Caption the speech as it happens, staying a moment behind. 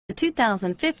The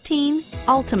 2015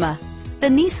 Altima. The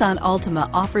Nissan Altima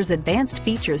offers advanced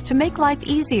features to make life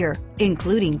easier,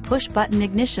 including push-button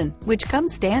ignition, which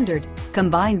comes standard.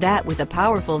 Combine that with a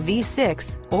powerful V6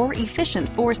 or efficient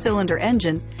 4-cylinder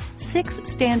engine, 6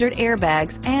 standard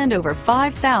airbags, and over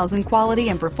 5,000 quality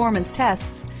and performance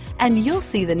tests, and you'll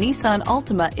see the Nissan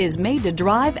Altima is made to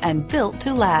drive and built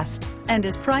to last, and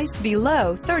is priced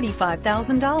below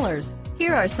 $35,000.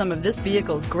 Here are some of this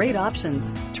vehicle's great options: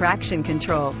 traction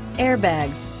control,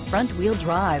 airbags, front-wheel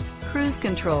drive, cruise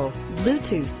control,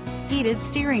 Bluetooth, heated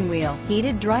steering wheel,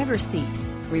 heated driver's seat,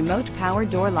 remote power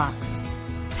door locks,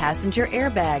 passenger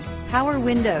airbag, power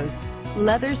windows,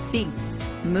 leather seats,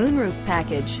 moonroof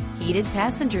package, heated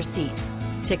passenger seat,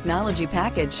 technology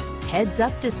package,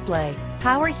 heads-up display,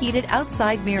 power heated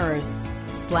outside mirrors,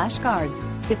 splash guards.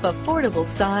 If affordable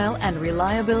style and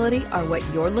reliability are what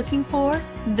you're looking for,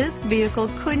 this vehicle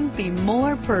couldn't be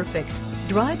more perfect.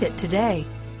 Drive it today.